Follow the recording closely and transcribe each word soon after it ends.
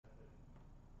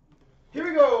Here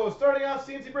we go. Starting off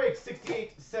CNC break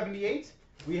 68-78.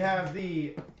 We have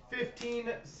the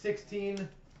 15-16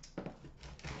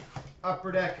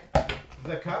 Upper Deck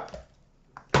the Cup.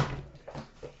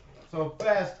 So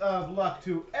best of luck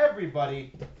to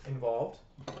everybody involved.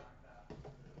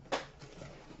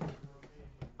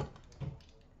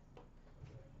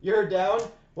 You're down?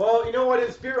 Well, you know what,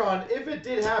 Inspiron, if it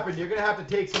did happen, you're going to have to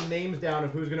take some names down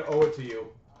of who's going to owe it to you.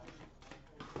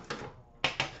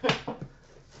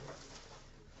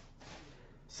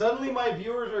 Suddenly my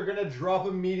viewers are going to drop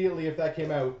immediately if that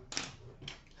came out.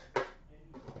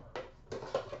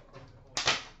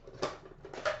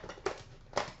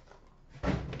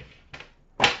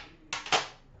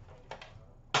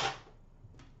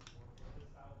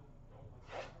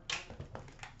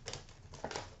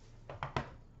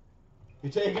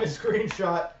 You're taking a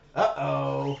screenshot.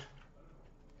 Uh-oh.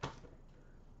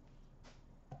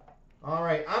 All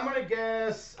right, I'm going to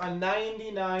guess a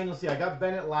 99. Let's see, I got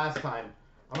Bennett last time.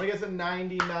 I'm going to guess a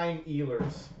 99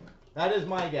 Ehlers. That is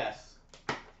my guess.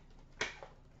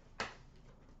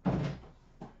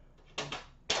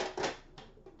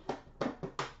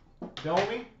 Don't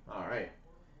we? All right.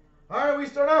 All right, we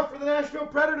start off for the Nashville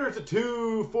Predators at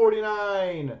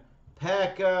 249.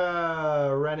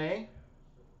 Pekka Rinne.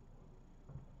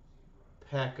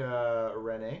 Pekka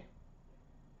Rinne.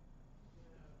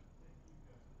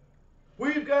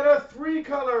 We've got a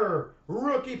 3-color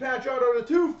rookie patch auto to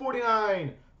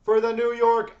 249 for the New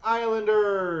York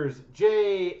Islanders.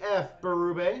 J.F.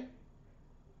 Berube.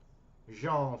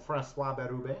 Jean-Francois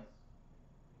Berube.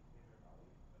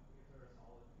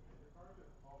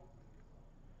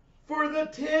 For the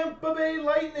Tampa Bay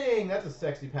Lightning, that's a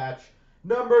sexy patch.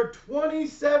 Number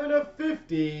 27 of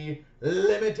 50,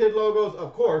 limited logos,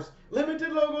 of course.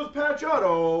 Limited logos patch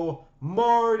auto,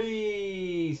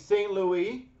 Marty St.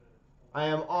 Louis. I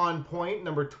am on point,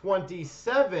 number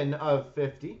 27 of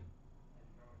 50.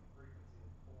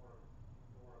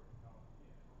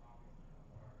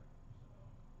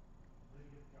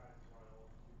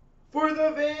 For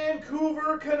the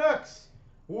Vancouver Canucks,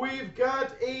 we've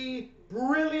got a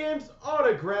brilliant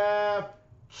autograph,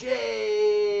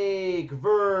 Jake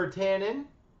Virtanen.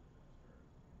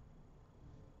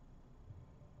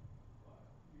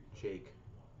 Jake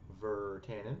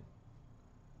Virtanen.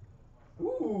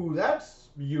 Ooh, that's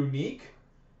unique.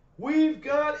 We've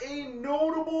got a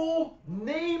notable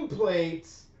nameplate,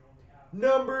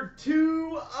 number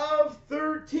 2 of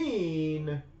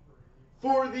 13,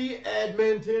 for the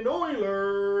Edmonton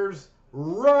Oilers,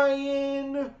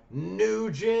 Ryan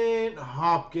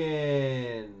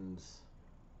Nugent-Hopkins.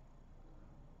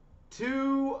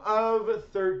 2 of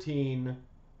 13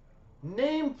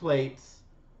 nameplates,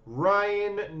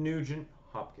 Ryan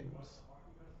Nugent-Hopkins.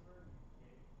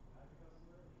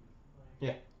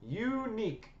 Yeah,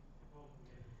 unique.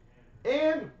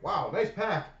 And, wow, nice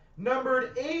pack.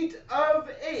 Numbered 8 of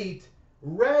 8,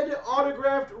 red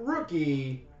autographed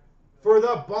rookie for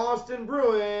the Boston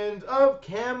Bruins of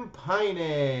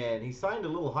Kampinen. He signed a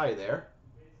little high there,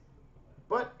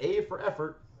 but A for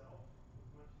effort.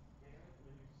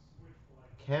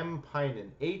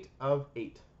 Kampinen, 8 of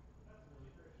 8.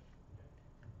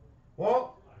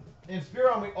 Well, in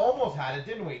Spiron, we almost had it,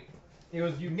 didn't we? It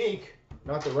was unique,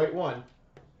 not the right one.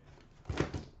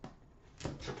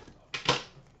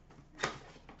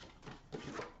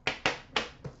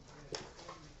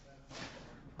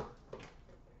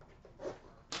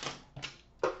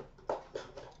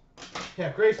 Yeah,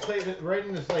 Grace played it right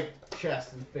in his like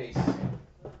chest and face.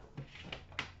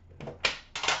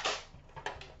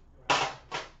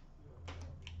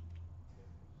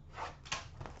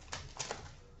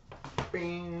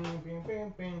 Bing, bing,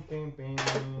 bing, bing, bing,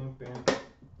 bing, bing.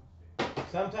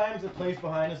 Sometimes the place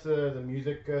behind us, the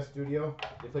music studio,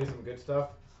 they play some good stuff.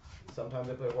 Sometimes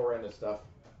they play horrendous stuff.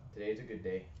 Today's a good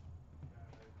day.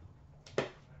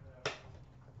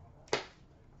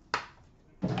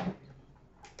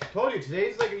 Told you,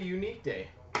 today's like a unique day.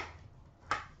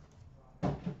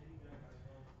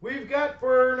 We've got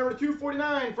for number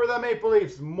 249 for the Maple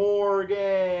Leafs,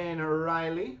 Morgan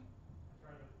Rielly.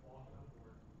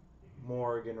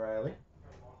 Morgan Rielly.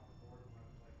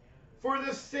 For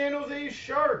the San Jose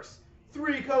Sharks,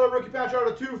 3-color rookie patch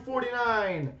auto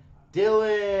 249,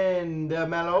 Dylan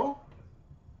DeMello.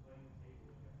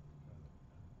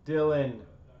 Dylan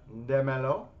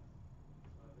DeMello.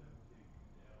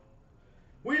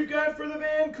 We've got for the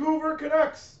Vancouver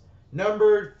Canucks,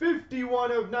 numbered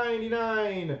 51 of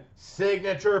 99,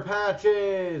 signature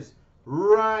patches,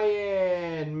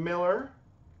 Ryan Miller.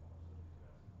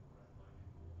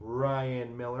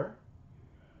 Ryan Miller.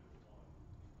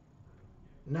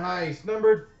 Nice.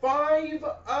 Numbered 5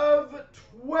 of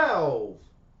 12,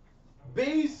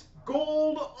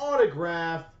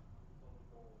 autograph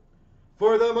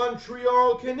for the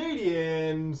Montreal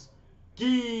Canadiens,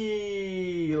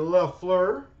 Guy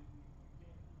Lafleur.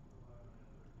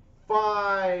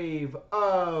 5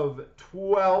 of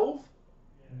 12,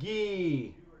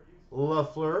 Guy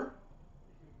Lafleur.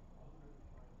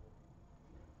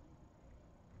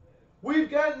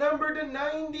 We've got number to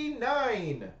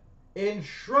 99,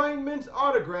 enshrinement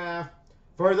autograph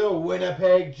for the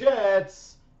Winnipeg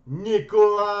Jets,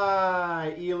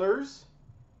 Nikolai Ehlers.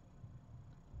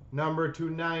 Number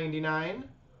 299,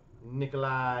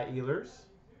 Nikolai Ehlers.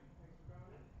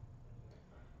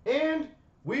 And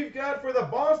we've got for the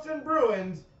Boston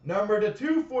Bruins, number to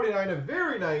 249, a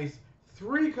very nice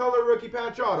 3-color rookie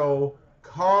patch auto,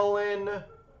 Colin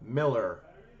Miller.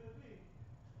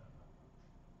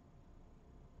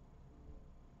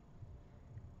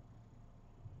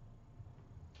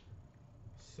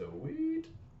 Sweet.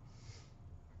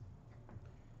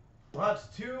 Well, that's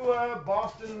 2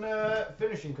 Boston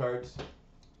finishing cards.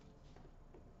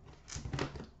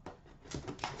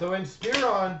 So in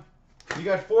Spearon, you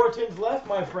got 4 tins left,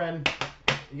 my friend.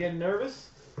 You getting nervous?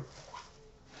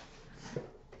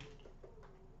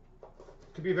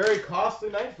 Could be a very costly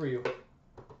night for you.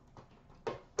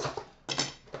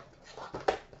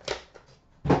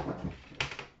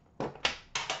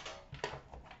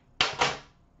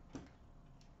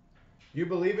 You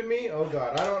believe in me? Oh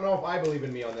God, I don't know if I believe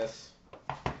in me on this.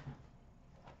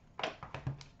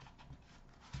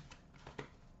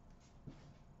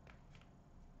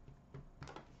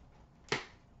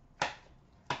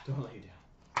 Don't lay down.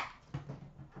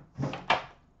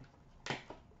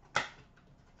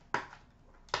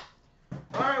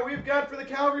 Alright, we've got for the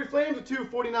Calgary Flames a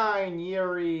 249,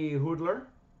 Jiri Hudler.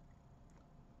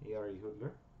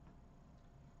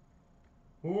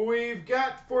 We've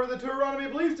got for the Toronto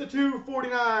Maple Leafs a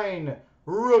 249,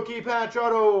 rookie patch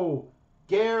auto,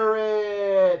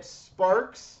 Garrett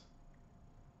Sparks.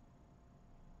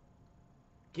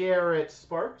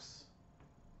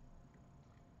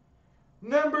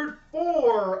 Numbered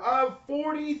 4 of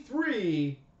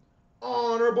 43,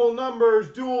 honorable numbers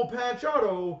dual patch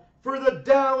auto for the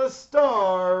Dallas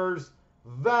Stars,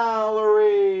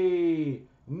 Valerie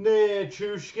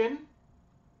Nichushkin.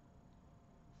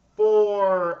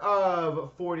 4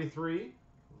 of 43,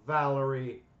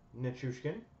 Valerie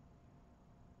Nichushkin.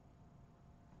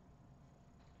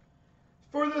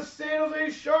 For the San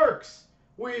Jose Sharks,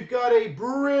 we've got a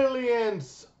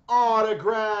Brilliance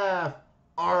autograph,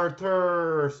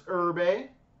 Arthur Urbe.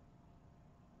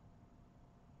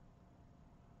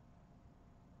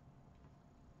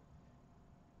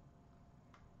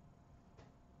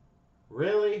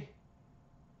 Really?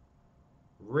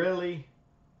 Really?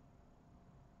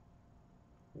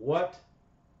 What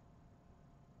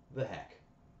the heck?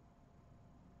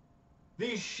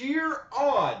 The sheer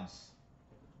odds.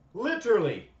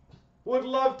 Literally. Would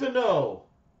love to know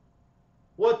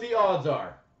what the odds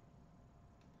are.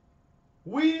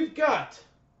 We've got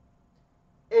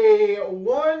a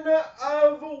 1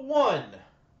 of 1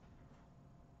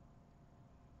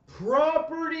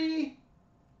 property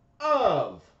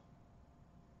of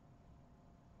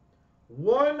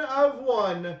 1 of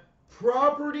 1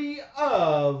 property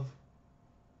of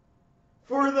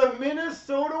for the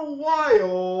Minnesota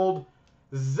Wild,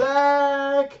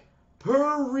 Zach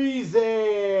Parise.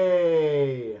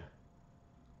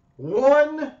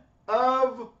 1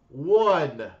 of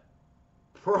 1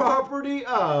 property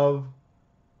of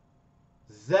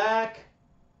Zach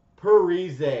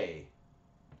Parise.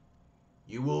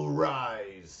 You will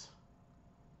rise.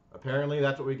 Apparently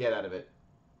that's what we get out of it.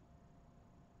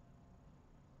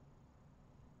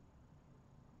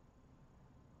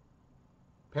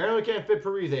 Apparently can't fit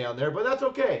Parise on there, but that's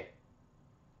okay.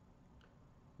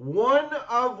 1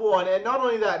 of 1, and not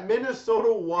only that,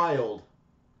 Minnesota Wild.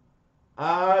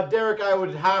 Derek, I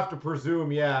would have to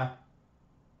presume, yeah.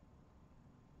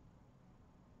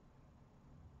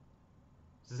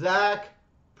 Zach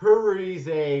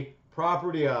Parise,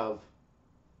 property of.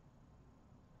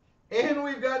 And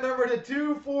we've got number to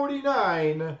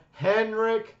 249,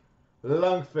 Henrik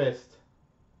Lundqvist.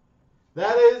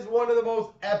 That is one of the most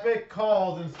epic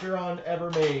calls in Spearon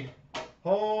ever made.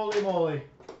 Holy moly.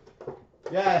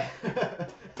 Yeah.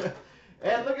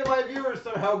 And look at my viewers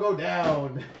somehow go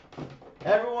down.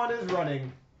 Everyone is running.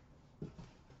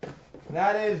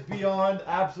 That is beyond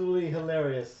absolutely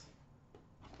hilarious.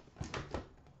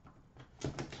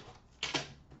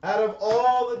 Out of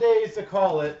all the days to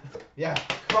call it, yeah,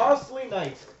 costly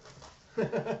night.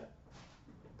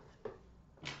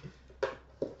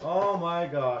 Oh my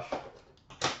gosh.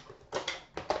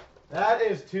 That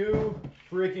is too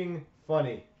freaking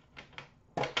funny.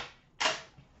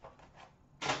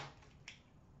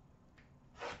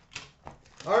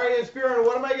 and Spiron,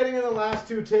 what am I getting in the last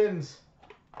 2 tins?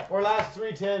 Or last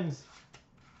 3 tins?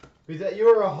 Because you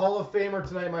are a Hall of Famer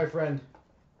tonight, my friend.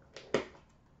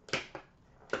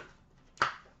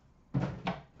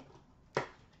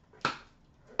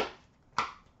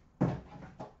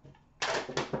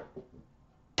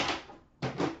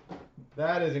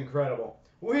 That is incredible.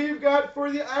 We've got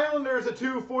for the Islanders a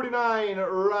 249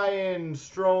 Ryan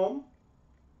Strome.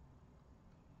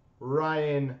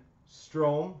 Ryan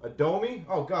Strome. A Domi.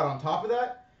 Oh, God, on top of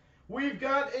that, we've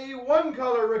got a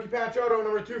one-color rookie patch auto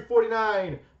number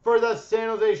 249 for the San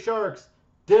Jose Sharks,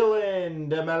 Dylan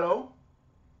DeMello.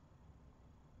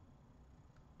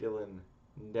 Dylan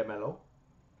DeMello.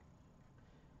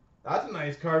 That's a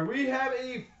nice card. We have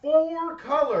a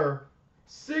 4-color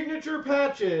signature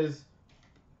patches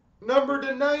number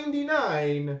to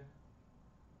 99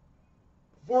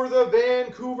 for the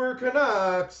Vancouver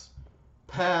Canucks,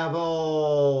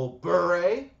 Pavel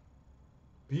Bure.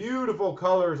 Beautiful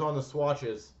colors on the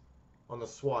swatches. On the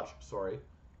swatch, sorry.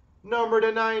 Number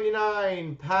to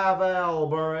 99, Pavel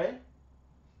Bure.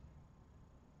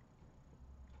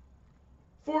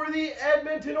 For the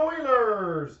Edmonton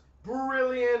Oilers,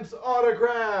 brilliant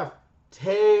autograph,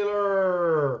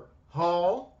 Taylor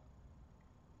Hall.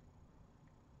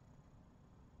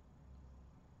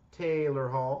 Taylor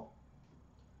Hall.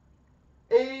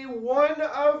 A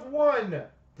 1/1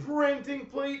 printing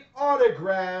plate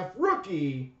autograph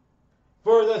rookie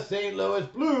for the St. Louis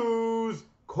Blues,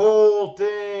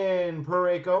 Colton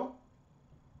Parayko.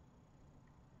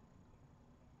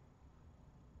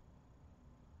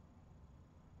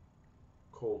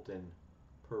 Colton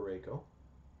Parayko.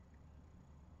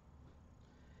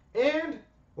 And,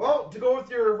 well, to go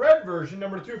with your red version,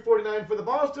 number 249 for the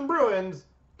Boston Bruins,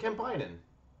 Kempinen.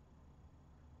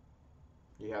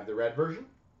 You have the red version,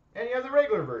 and you have the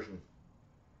regular version.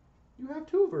 You have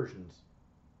 2 versions.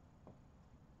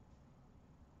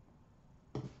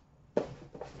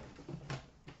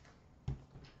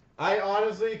 I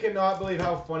honestly cannot believe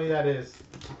how funny that is.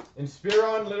 And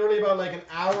Spiron, literally about like an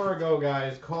hour ago,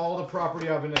 guys, called a property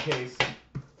of in the case.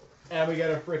 And we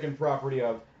get a freaking property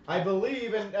of. I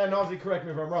believe, and obviously correct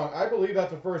me if I'm wrong, I believe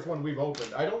that's the first one we've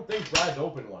opened. I don't think Brad's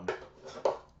opened one.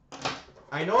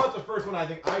 I know it's the first one I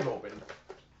think I've opened.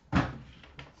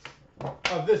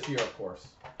 Of this year, of course.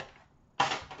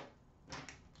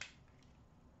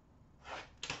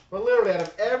 But literally, out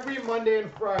of every Monday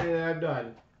and Friday that I've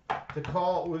done, to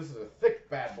call... Ooh, this is a thick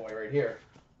bad boy right here.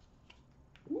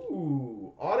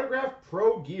 Ooh, autograph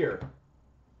pro gear.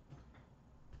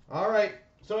 All right.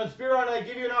 So in Spiron, I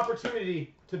give you an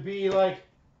opportunity to be, like,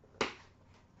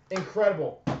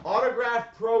 incredible.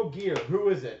 Autograph pro gear. Who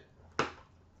is it?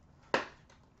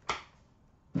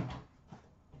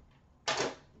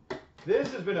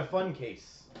 This has been a fun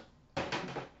case.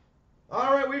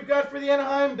 All right, we've got for the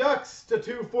Anaheim Ducks to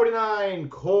 249,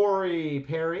 Corey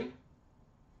Perry.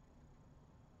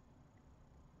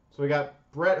 So we got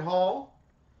Brett Hall.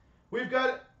 We've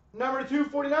got number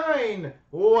 249,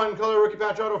 1-color rookie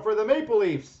patch auto for the Maple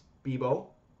Leafs, Bebo.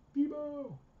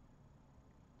 Bebo.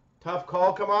 Tough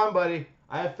call. Come on, buddy.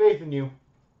 I have faith in you.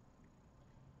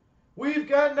 We've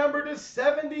got number to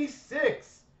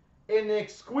 76. An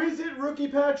exquisite rookie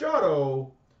patch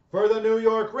auto for the New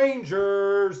York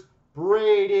Rangers,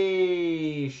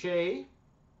 Brady Shea.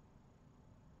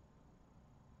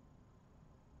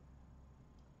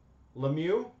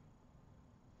 Lemieux.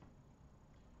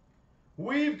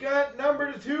 We've got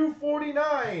number to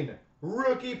 249,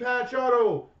 rookie patch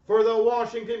auto for the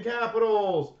Washington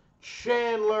Capitals,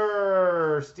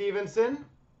 Chandler Stevenson.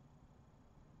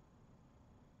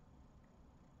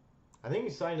 I think he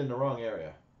signed in the wrong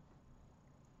area.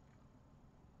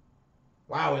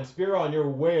 Wow, and Spiron, you're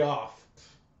way off.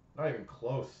 Not even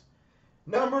close.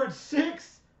 Numbered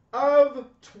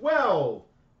 6/12.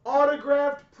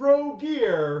 Autographed pro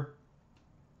gear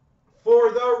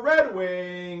for the Red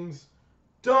Wings,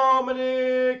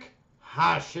 Dominic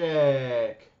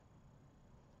Hasek.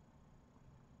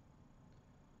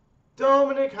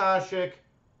 Dominic Hasek,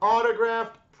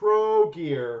 autographed pro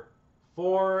gear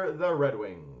for the Red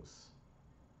Wings.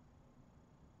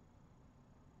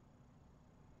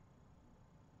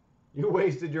 You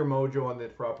wasted your mojo on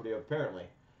this property, apparently.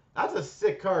 That's a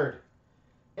sick card.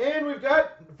 And we've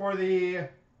got, for the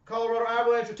Colorado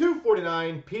Avalanche, a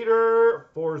 249, Peter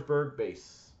Forsberg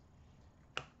base.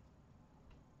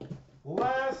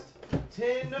 Last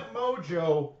tin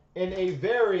mojo in a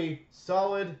very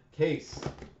solid case.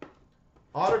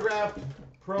 Autographed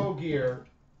pro gear.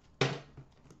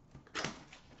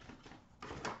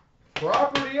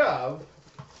 Property of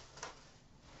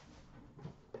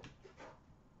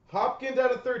Hopkins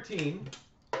out of 13.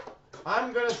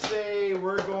 I'm going to say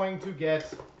we're going to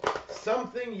get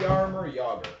something Yarmer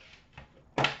Yager.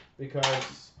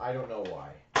 Because I don't know why.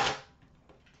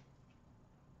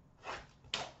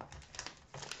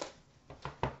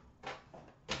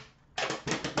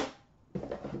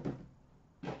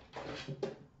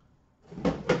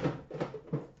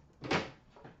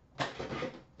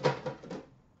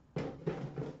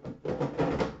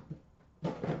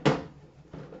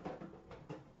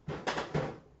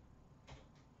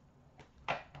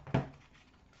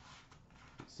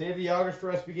 Save the Yagers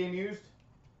for SB game used?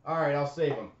 Alright, I'll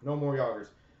save them. No more Yagers.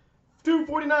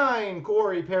 249,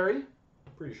 Corey Perry.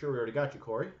 Pretty sure we already got you,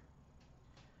 Corey.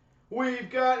 We've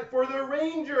got for the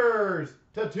Rangers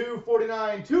to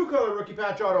 249, two-color rookie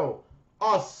patch auto,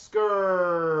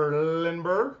 Oscar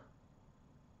Lindbergh.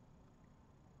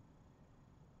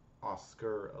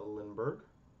 Oscar Lindbergh.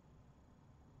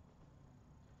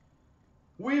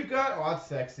 We've got, oh, that's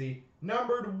sexy,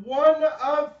 numbered 1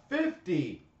 of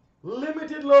 50,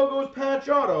 limited logos patch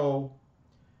auto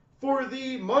for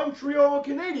the Montreal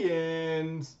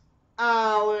Canadiens,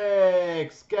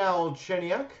 Alex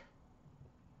Galchenyuk.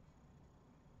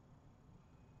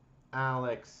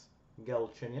 Alex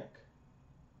Galchenyuk.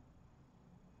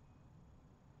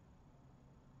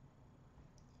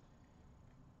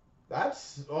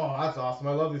 That's awesome.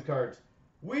 I love these cards.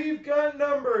 We've got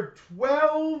number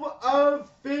 12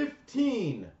 of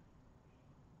 15.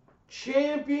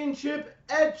 Championship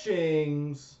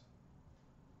etchings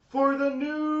for the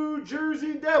New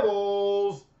Jersey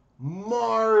Devils,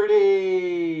 Marty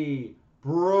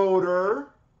Brodeur.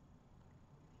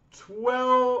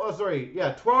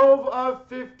 12 of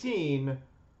 15,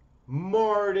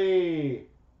 Marty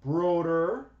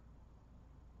Brodeur.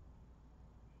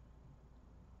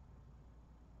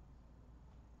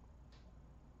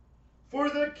 For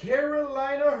the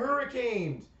Carolina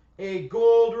Hurricanes, a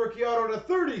gold rookie auto to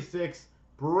 36,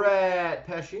 Brett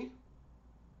Pesce.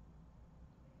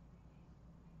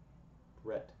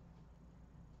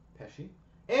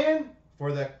 And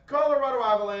for the Colorado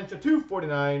Avalanche, a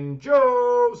 249,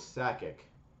 Joe Sakic.